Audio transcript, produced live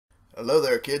Hello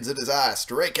there, kids. It is I,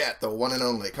 Stray Cat, the one and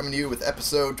only, coming to you with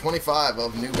episode 25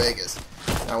 of New Vegas.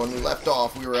 Now, when we left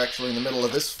off, we were actually in the middle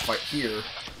of this fight here.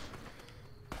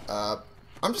 I'm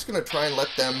just going to try and let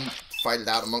them fight it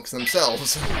out amongst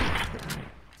themselves.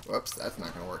 Whoops, that's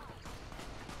not going to work.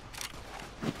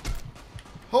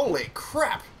 Holy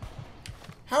crap!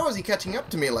 How is he catching up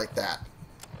to me like that?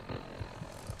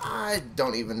 I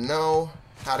don't even know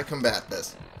how to combat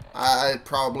this. I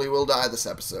probably will die this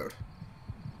episode.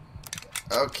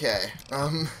 Okay,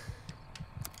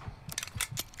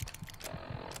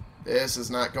 this is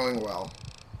not going well.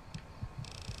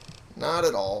 Not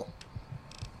at all.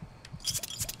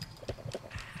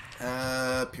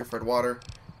 Purified water.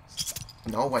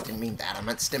 No, I didn't mean that. I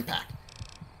meant Stimpack.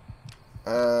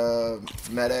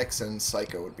 Med-X and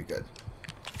Psycho would be good.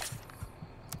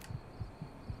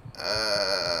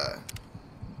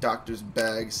 Doctor's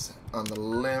bags on the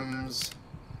limbs.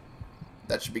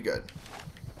 That should be good.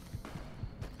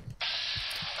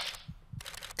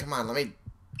 Come on, let me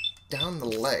down the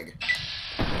leg.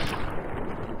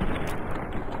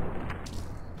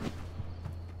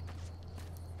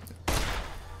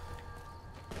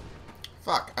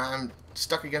 Fuck, I'm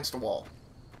stuck against a wall.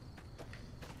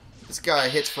 This guy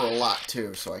hits for a lot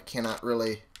too, so I cannot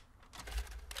really...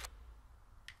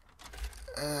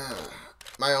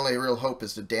 my only real hope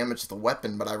is to damage the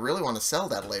weapon, but I really want to sell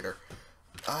that later.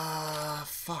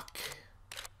 Fuck.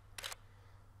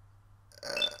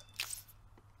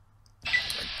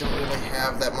 I don't really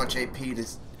have that much AP to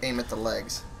aim at the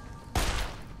legs.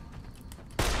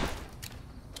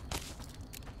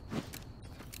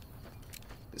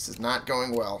 This is not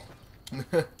going well.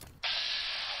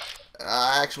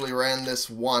 I actually ran this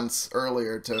once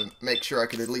earlier to make sure I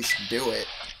could at least do it.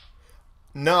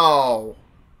 No!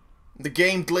 The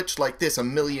game glitched like this a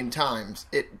million times.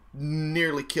 It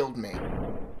nearly killed me.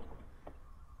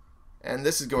 And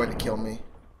this is going to kill me.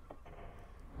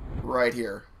 Right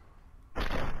here.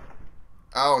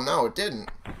 Oh, no, it didn't.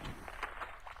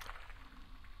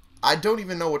 I don't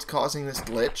even know what's causing this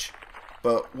glitch,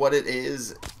 but what it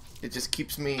is, it just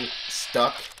keeps me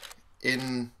stuck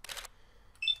in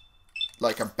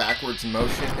like a backwards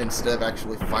motion instead of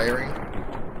actually firing.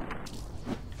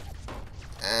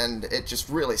 And it just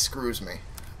really screws me.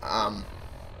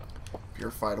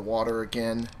 Purified water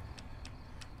again.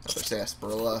 Another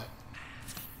sarsaparilla.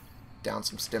 Down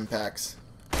some Stimpaks.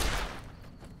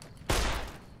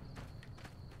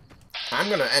 I'm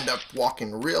gonna end up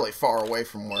walking really far away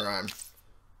from where I'm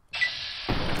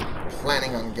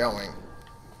planning on going.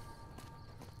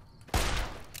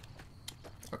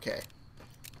 Okay.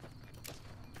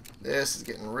 This is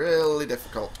getting really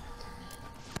difficult.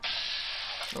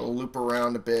 I'll loop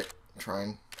around a bit, try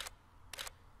and...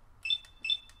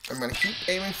 I'm gonna keep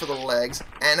aiming for the legs,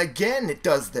 and again it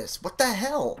does this. What the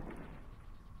hell?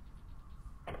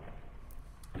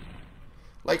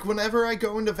 Like, whenever I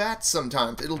go into VATS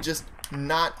sometimes, it'll just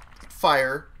not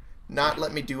fire, not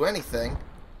let me do anything.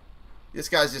 This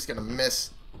guy's just gonna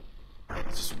miss.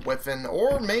 He's just whiffing,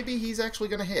 or maybe he's actually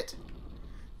gonna hit.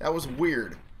 That was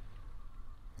weird.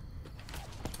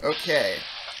 Okay.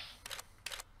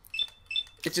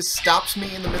 It just stops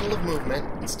me in the middle of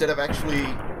movement instead of actually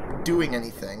doing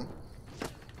anything.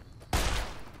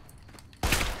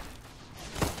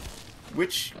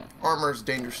 Which armor is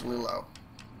dangerously low?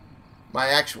 My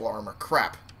actual armor.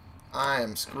 Crap. I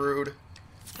am screwed.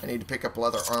 I need to pick up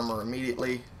leather armor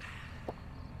immediately.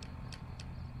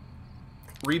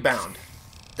 Rebound.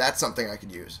 That's something I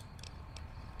could use.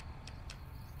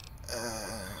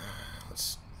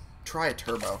 Let's try a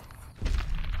turbo.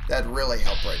 That'd really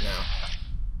help right now.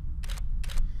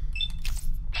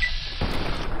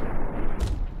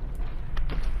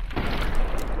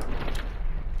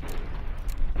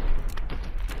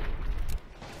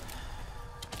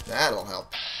 That'll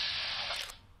help.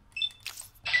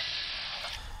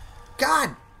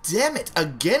 God damn it!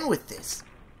 Again with this!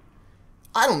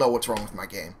 I don't know what's wrong with my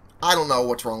game. I don't know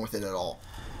what's wrong with it at all.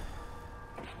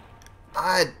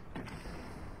 I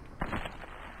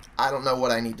don't know what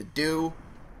I need to do.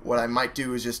 What I might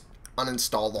do is just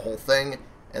uninstall the whole thing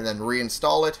and then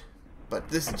reinstall it. But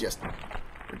this is just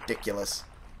ridiculous.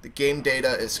 The game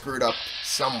data is screwed up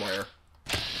somewhere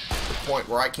to the point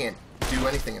where I can't do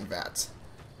anything in VATS.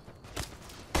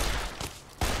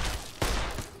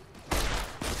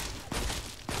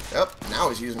 Yep, now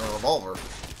he's using a revolver.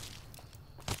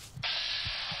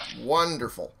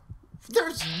 Wonderful.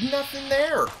 There's nothing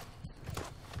there.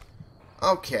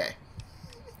 Okay.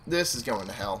 This is going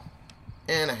to hell.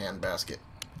 And a handbasket.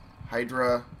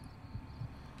 Hydra.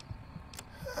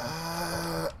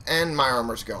 And my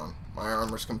armor's gone. My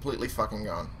armor's completely fucking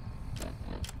gone.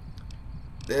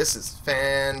 This is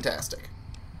fantastic.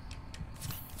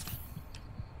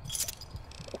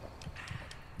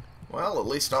 Well, at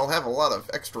least I'll have a lot of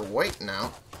extra weight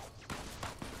now.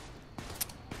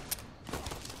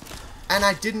 And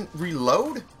I didn't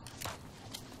reload?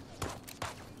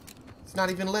 It's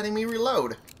not even letting me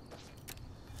reload.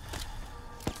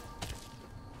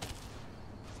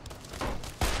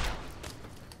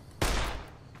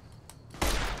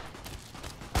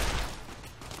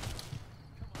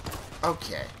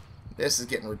 Okay, this is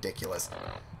getting ridiculous.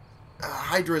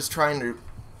 Hydra's trying to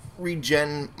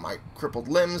regen my crippled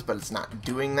limbs, but it's not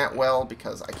doing that well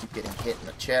because I keep getting hit in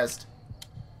the chest.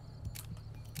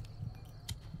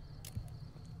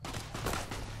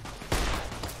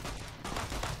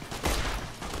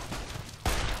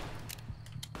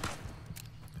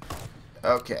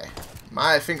 Okay,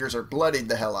 my fingers are bloodied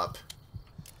the hell up.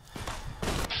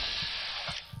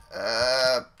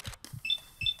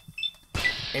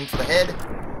 Aim for the head.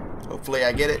 Hopefully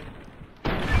I get it.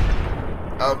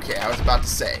 Okay, I was about to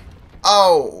say.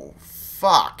 Oh,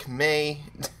 fuck me.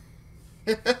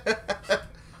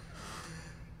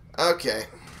 Okay,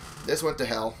 this went to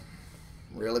hell.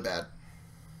 Really bad.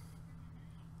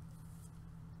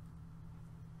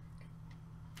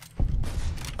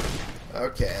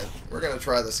 Okay, we're gonna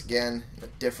try this again in a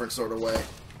different sort of way.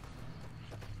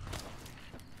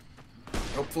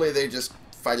 Hopefully they just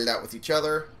fight it out with each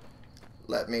other.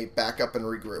 Let me back up and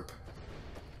regroup.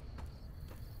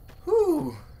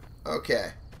 Whew.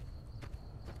 Okay.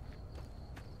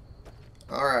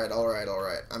 Alright, alright,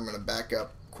 alright. I'm gonna back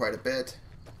up quite a bit.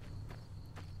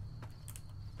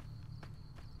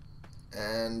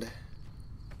 And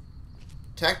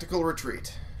tactical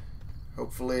retreat.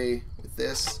 Hopefully with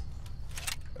this...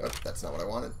 Oh, that's not what I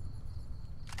wanted.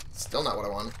 Still not what I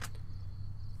wanted.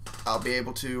 I'll be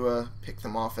able to pick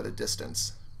them off at a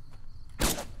distance.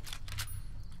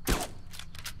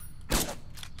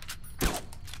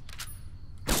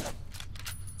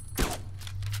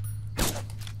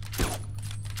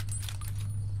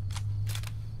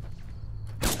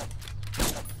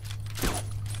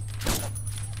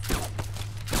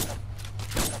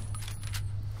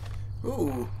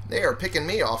 Ooh, they are picking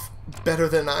me off better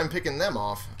than I'm picking them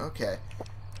off. Okay.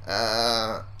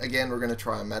 Again, we're going to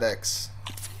try medics.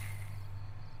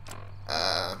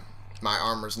 My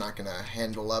armor's not going to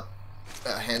handle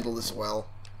this well.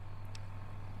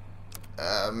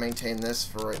 Maintain this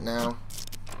for right now.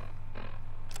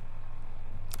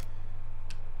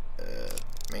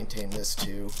 Maintain this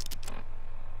too.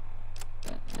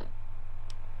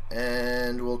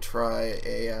 And we'll try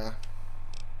a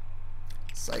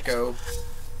psycho.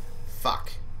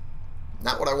 Fuck.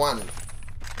 Not what I wanted.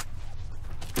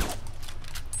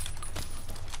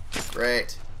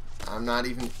 Great. I'm not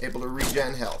even able to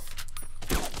regen health.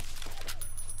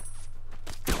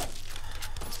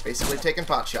 It's basically taking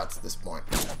pot shots at this point.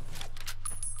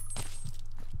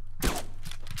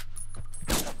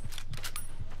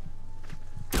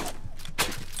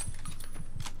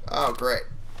 Oh, great.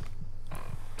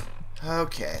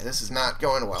 Okay, this is not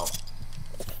going well.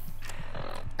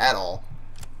 At all.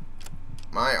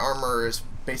 My armor is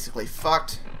basically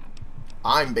fucked.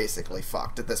 I'm basically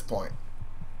fucked at this point.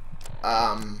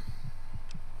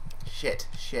 Shit.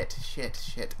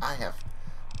 I have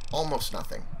almost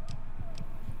nothing.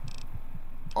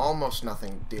 Almost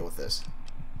nothing to deal with this.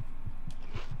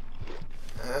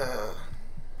 I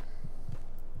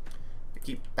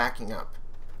keep backing up.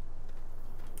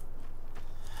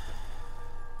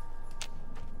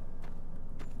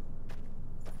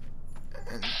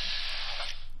 And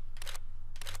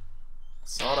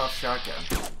sawed-off shotgun.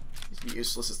 Is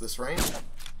useless as this range.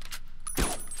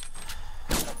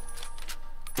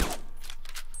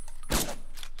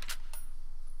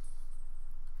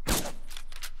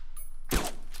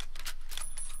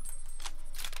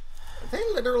 Are they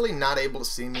literally not able to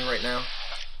see me right now?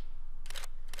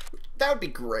 That would be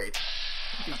great.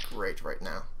 That would be great right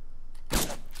now.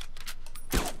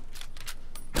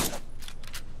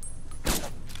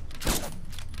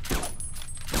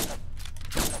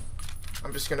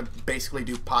 I'm just gonna basically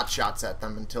do pot shots at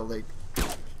them until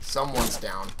someone's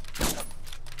down.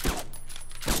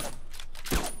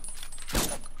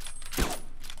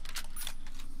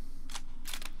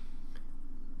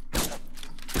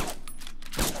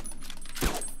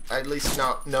 I at least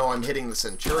know I'm hitting the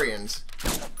Centurions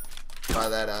by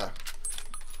that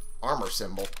armor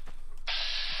symbol.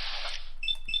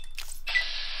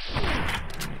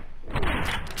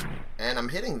 And I'm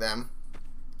hitting them.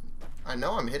 I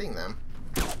know I'm hitting them.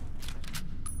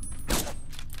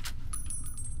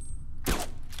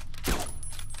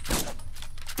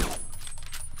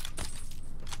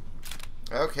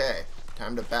 Okay,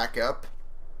 time to back up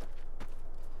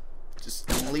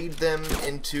Just lead them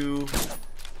into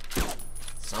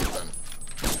something.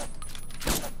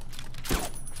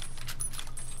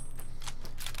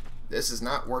 This is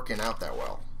not working out that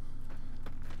well.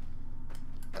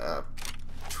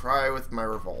 Try with my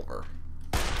revolver.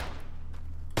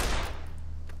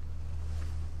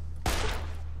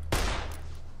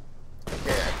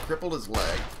 Okay, I crippled his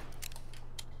leg.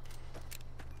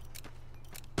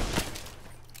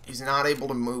 He's not able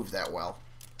to move that well.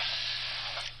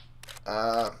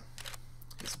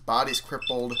 His body's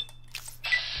crippled.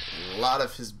 A lot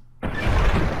of his...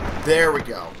 There we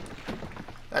go.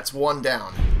 That's one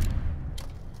down.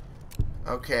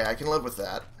 Okay, I can live with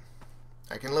that.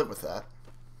 I can live with that.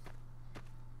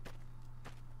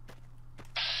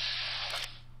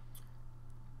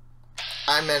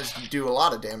 I managed to do a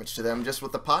lot of damage to them just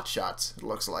with the pot shots, it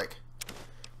looks like.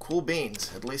 Cool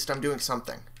beans. At least I'm doing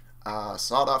something.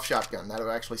 Sawed-off shotgun.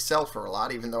 That'll actually sell for a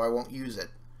lot, even though I won't use it.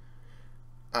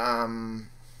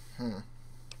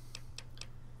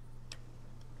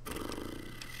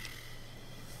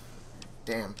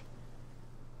 Damn.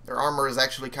 Their armor is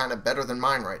actually kind of better than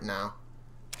mine right now.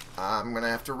 I'm gonna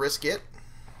have to risk it.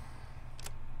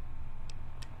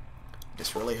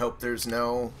 Just really hope there's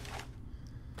no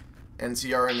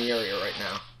NCR in the area right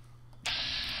now.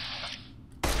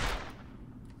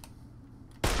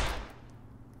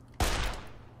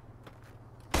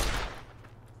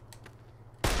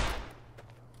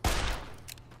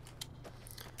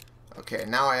 Okay,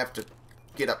 now I have to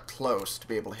get up close to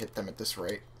be able to hit them at this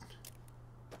rate.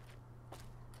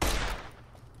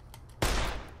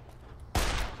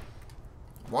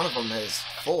 One of them has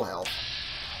full health.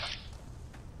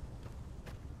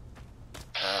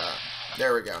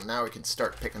 There we go. Now we can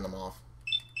start picking them off.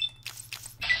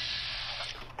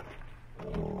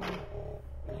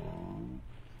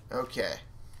 Okay.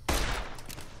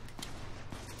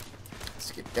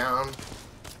 Let's get down.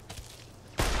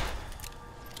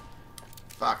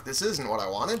 Fuck, this isn't what I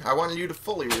wanted. I wanted you to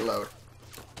fully reload.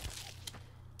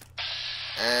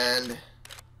 And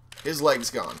his leg's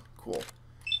gone. Cool.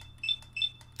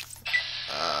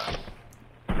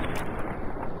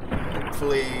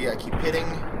 Hopefully I keep hitting.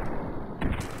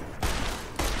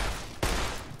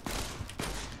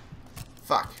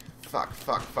 Fuck. Fuck,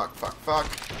 fuck, fuck, fuck, fuck.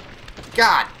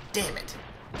 God damn it.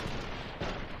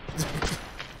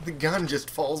 The gun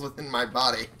just falls within my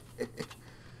body.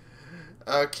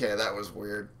 Okay, that was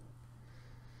weird.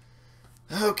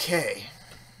 Okay.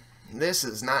 This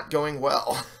is not going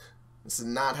well. This is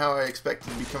not how I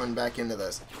expected to be coming back into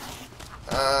this.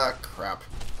 Crap.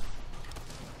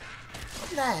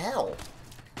 What the hell?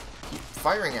 Keep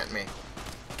firing at me.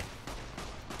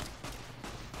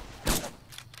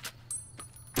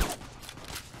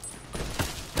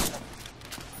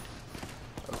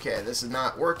 Okay, this is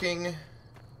not working.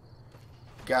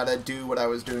 Gotta do what I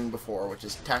was doing before, which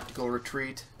is tactical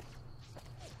retreat.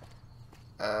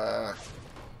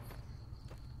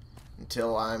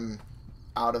 Until I'm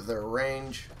out of their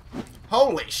range.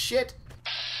 Holy shit!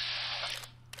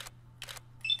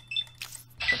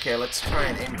 Okay, let's try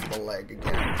and aim for the leg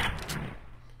again.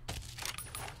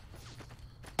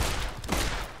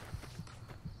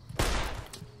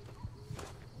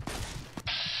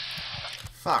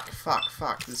 Fuck, fuck,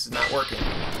 fuck. This is not working.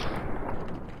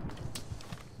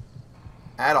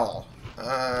 At all.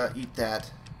 Eat that.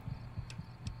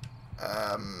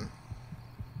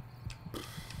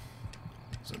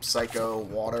 Some psycho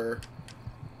water.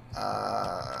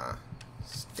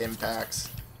 Stim packs.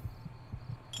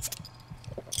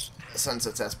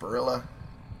 Sunset sarsaparilla.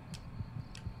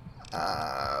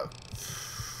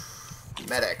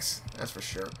 Medics, that's for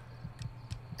sure.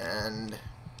 And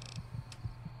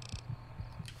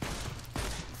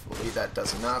hopefully that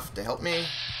does enough to help me.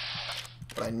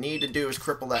 What I need to do is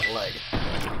cripple that leg.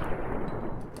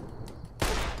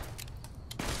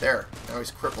 There. Now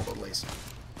he's crippled at least.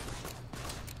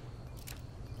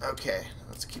 Okay,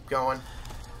 let's keep going.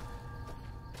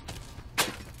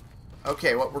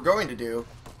 Okay, what we're going to do,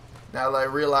 now that I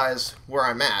realize where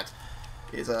I'm at,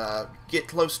 is get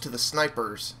close to the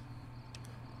snipers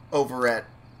over at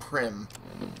Prim.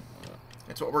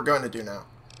 That's what we're going to do now.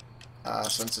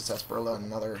 Sunset sarsaparilla,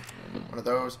 another one of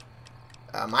those.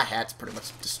 My hat's pretty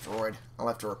much destroyed. I'll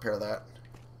have to repair that.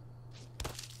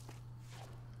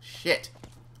 Shit.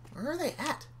 Where are they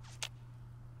at?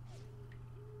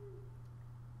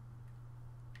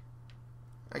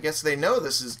 I guess they know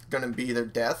this is going to be their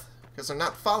death, because they're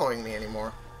not following me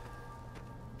anymore.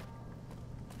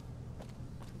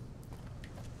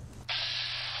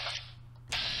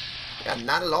 Yeah,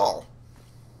 not at all.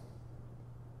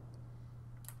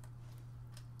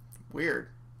 Weird.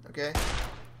 Okay.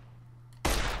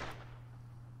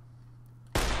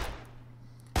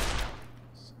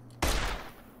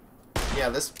 Yeah,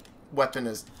 this weapon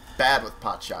is bad with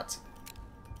pot shots.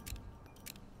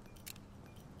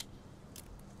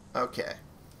 Okay.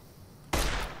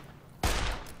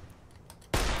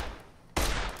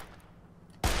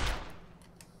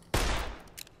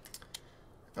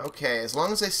 Okay, as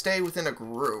long as they stay within a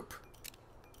group,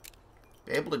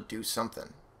 be able to do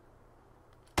something.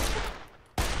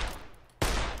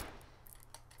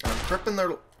 I'm crippling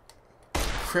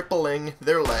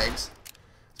their legs.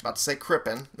 I was about to say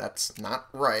crippin'. That's not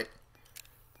right.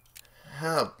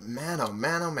 Oh man, oh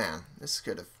man, oh man. This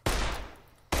could have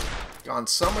gone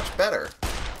so much better.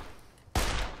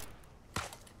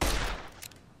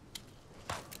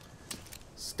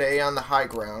 Stay on the high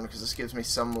ground, because this gives me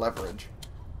some leverage.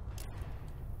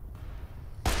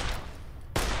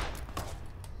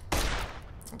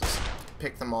 I'll just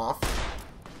pick them off.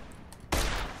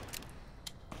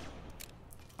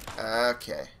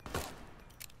 Okay.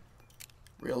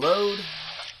 Reload.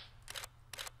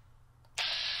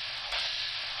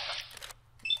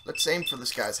 Let's aim for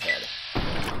this guy's head.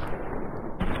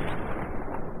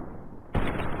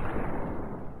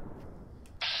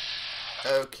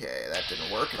 Okay, that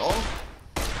didn't work at all.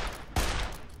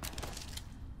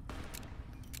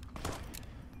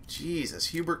 Jesus,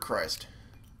 Hubert Christ.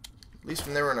 At least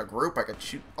when they were in a group, I could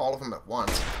shoot all of them at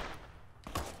once.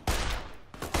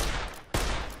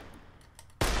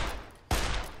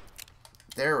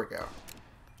 There we go.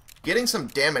 Getting some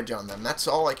damage on them, that's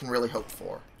all I can really hope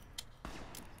for.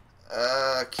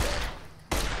 Okay.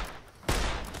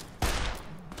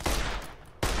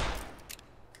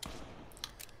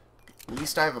 At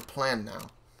least I have a plan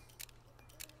now.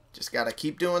 Just gotta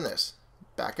keep doing this.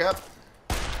 Back up.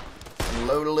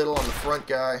 Unload a little on the front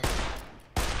guy.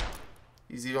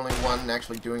 He's the only one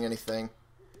actually doing anything.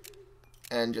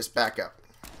 And just back up.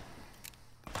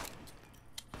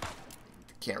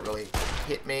 Can't really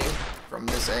hit me from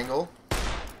this angle.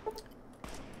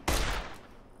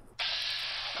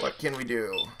 What can we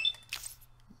do?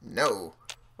 No.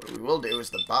 What we will do is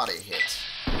the body hit.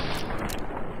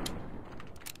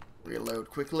 Reload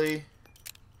quickly.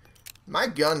 My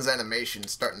gun's animation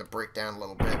is starting to break down a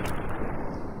little bit.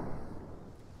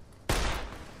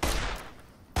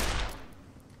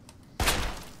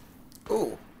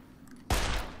 Ooh.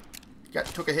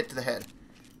 Took a hit to the head.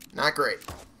 Not great.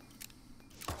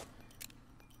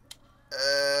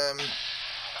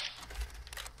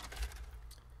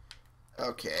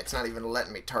 Okay, it's not even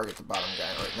letting me target the bottom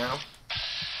guy right now.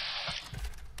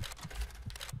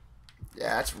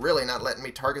 Yeah, it's really not letting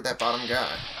me target that bottom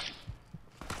guy.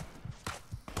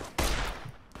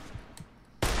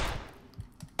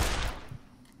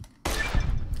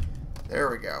 There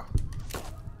we go.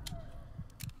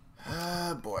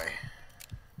 Ah, boy.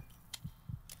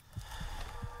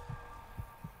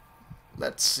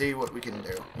 Let's see what we can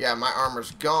do. Yeah, my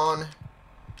armor's gone.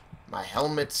 My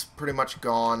helmet's pretty much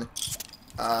gone.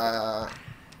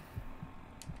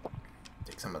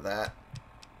 Take some of that.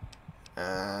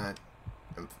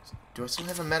 Do I still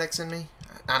have a medics in me?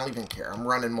 I don't even care. I'm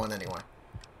running one anyway.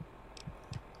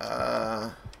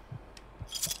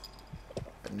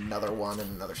 Another one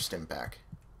and another stim pack.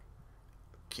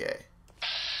 Okay.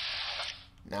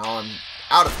 Now I'm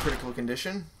out of critical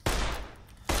condition.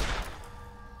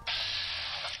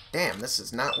 Damn, this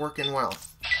is not working well.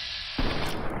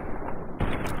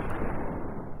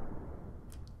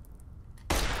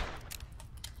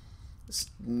 It's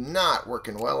not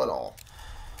working well at all.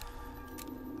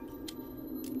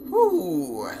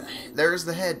 Whoo! There's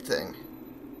the head thing.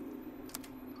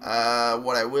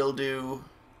 What I will do...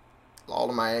 All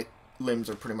of my limbs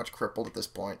are pretty much crippled at this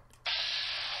point.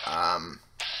 I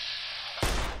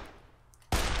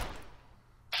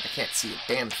can't see a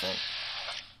damn thing.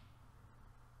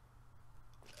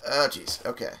 Oh, jeez.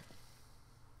 Okay.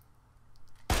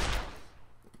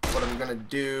 What I'm gonna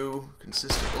do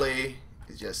consistently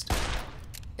is just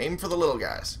aim for the little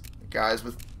guys. The guys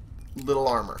with little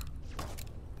armor.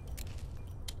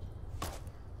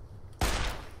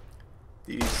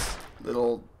 These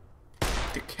little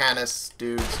Decanus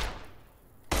dudes.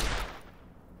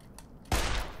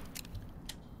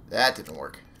 That didn't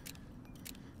work.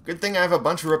 Good thing I have a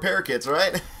bunch of repair kits,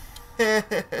 right?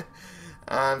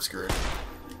 I'm screwed.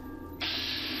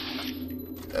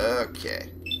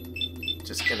 Okay.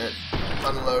 Just gonna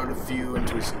unload a few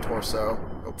into his torso.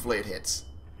 Hopefully it hits.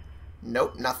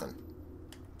 Nope, nothing.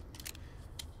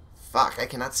 Fuck, I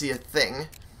cannot see a thing.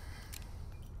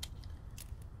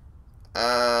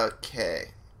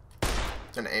 Okay.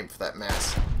 Gonna aim for that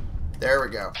mass. There we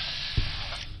go.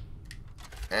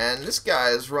 And this guy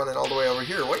is running all the way over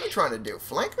here. What are you trying to do?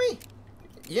 Flank me?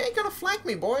 You ain't gonna flank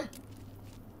me, boy.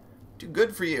 Too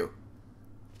good for you.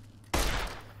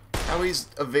 How he's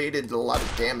evaded a lot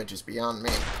of damage is beyond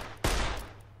me.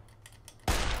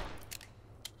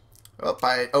 Oh,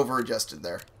 I over-adjusted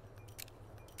there.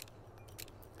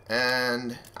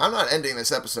 And I'm not ending this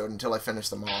episode until I finish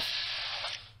them off.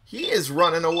 He is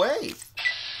running away.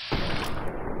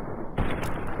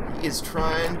 He is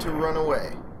trying to run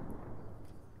away.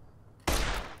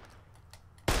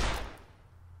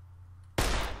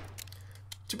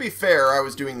 To be fair, I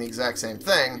was doing the exact same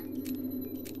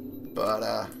thing.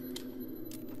 But,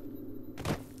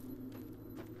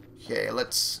 okay,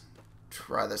 let's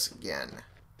try this again.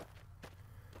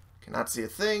 Cannot see a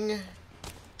thing.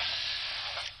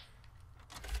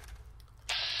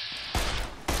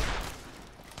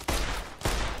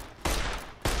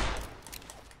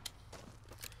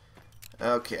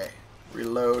 Okay,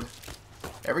 reload.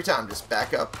 Every time, just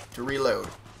back up to reload.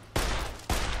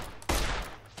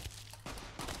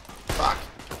 Fuck.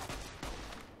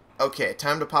 Okay,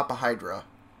 time to pop a Hydra.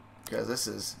 Because this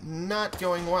is not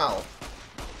going well.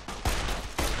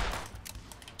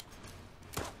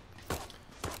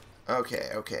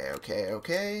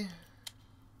 Okay.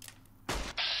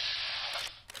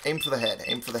 Aim for the head,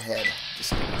 aim for the head.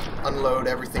 Just unload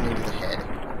everything into the head.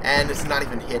 And it's not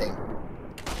even hitting.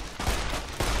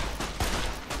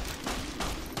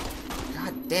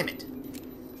 God damn it.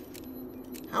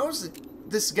 How is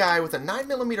this guy with a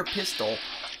 9mm pistol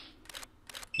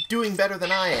doing better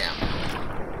than I am?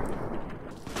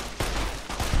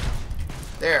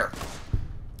 There.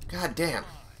 God damn.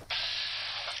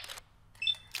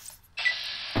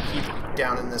 Keep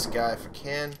downing this guy if I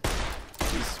can.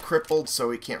 He's crippled,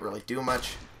 so he can't really do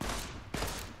much.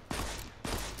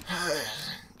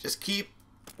 Just keep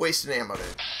wasting ammo, dude.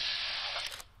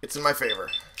 It's in my favor.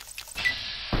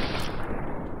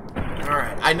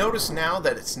 Alright, I notice now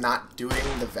that it's not doing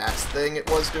the VATS thing it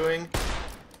was doing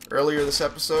earlier this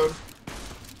episode,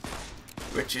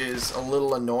 which is a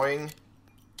little annoying,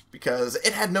 because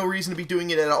it had no reason to be doing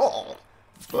it at all,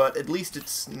 but at least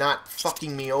it's not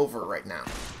fucking me over right now.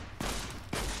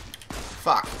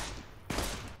 Fuck.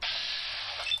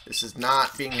 This is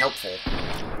not being helpful.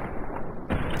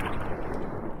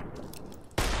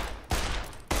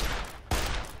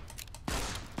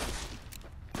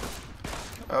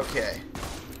 Okay.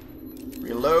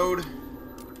 Reload.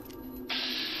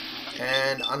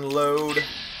 And unload.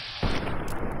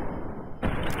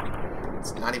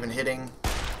 It's not even hitting.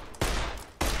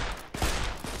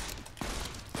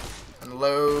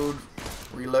 Unload.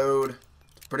 Reload.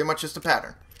 It's pretty much just a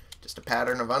pattern. Just a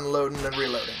pattern of unloading and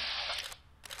reloading.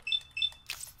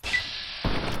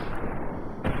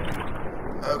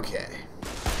 Okay.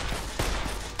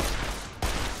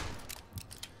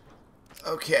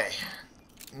 Okay.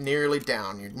 Nearly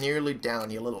down. You're nearly down,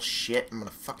 you little shit. I'm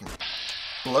gonna fucking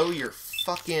blow your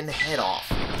fucking head off.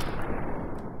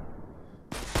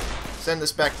 Send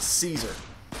this back to Caesar.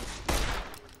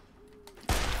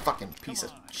 Fucking piece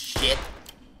of shit.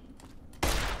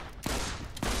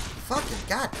 Fucking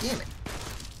goddamn it.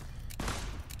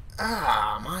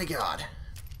 Ah, my god.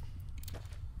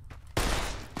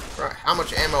 Right, how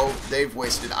much ammo they've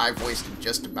wasted, I've wasted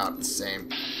just about the same.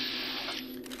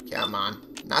 Come on.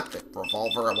 Not the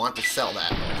revolver, I want to sell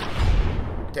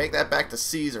that. Take that back to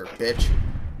Caesar, bitch.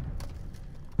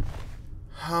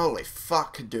 Holy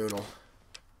fuck, doodle.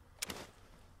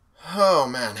 Oh,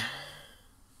 man.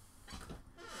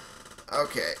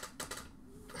 Okay.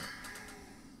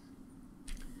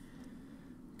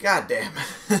 God damn.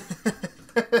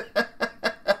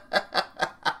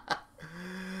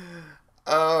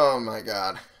 Oh my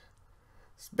god.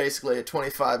 It's basically a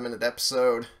 25-minute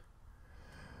episode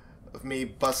of me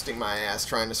busting my ass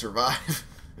trying to survive.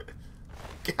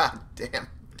 God damn.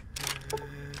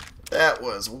 That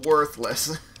was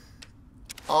worthless.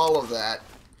 All of that.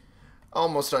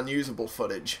 Almost unusable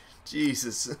footage.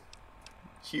 Jesus.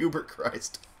 Hubert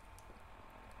Christ.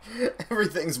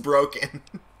 Everything's broken.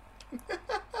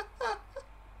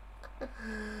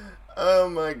 Oh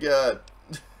my god.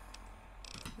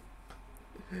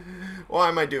 Why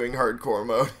am I doing hardcore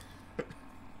mode?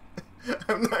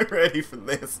 I'm not ready for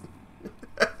this.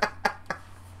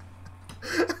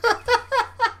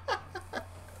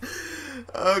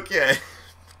 Okay.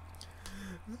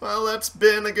 Well, that's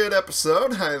been a good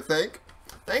episode, I think.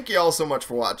 Thank you all so much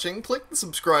for watching. Click the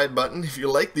subscribe button if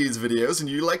you like these videos and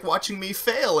you like watching me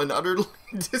fail and utterly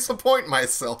disappoint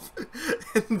myself.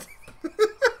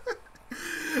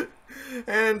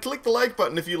 And click the like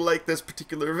button if you like this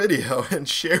particular video, and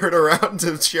share it around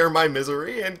to share my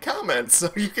misery, and comment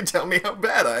so you can tell me how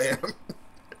bad I am.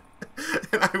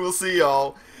 And I will see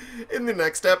y'all in the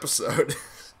next episode.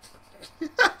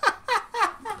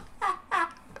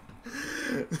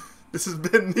 This has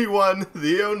been the one,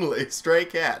 the only Stray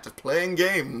Cat playing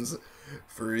games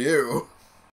for you.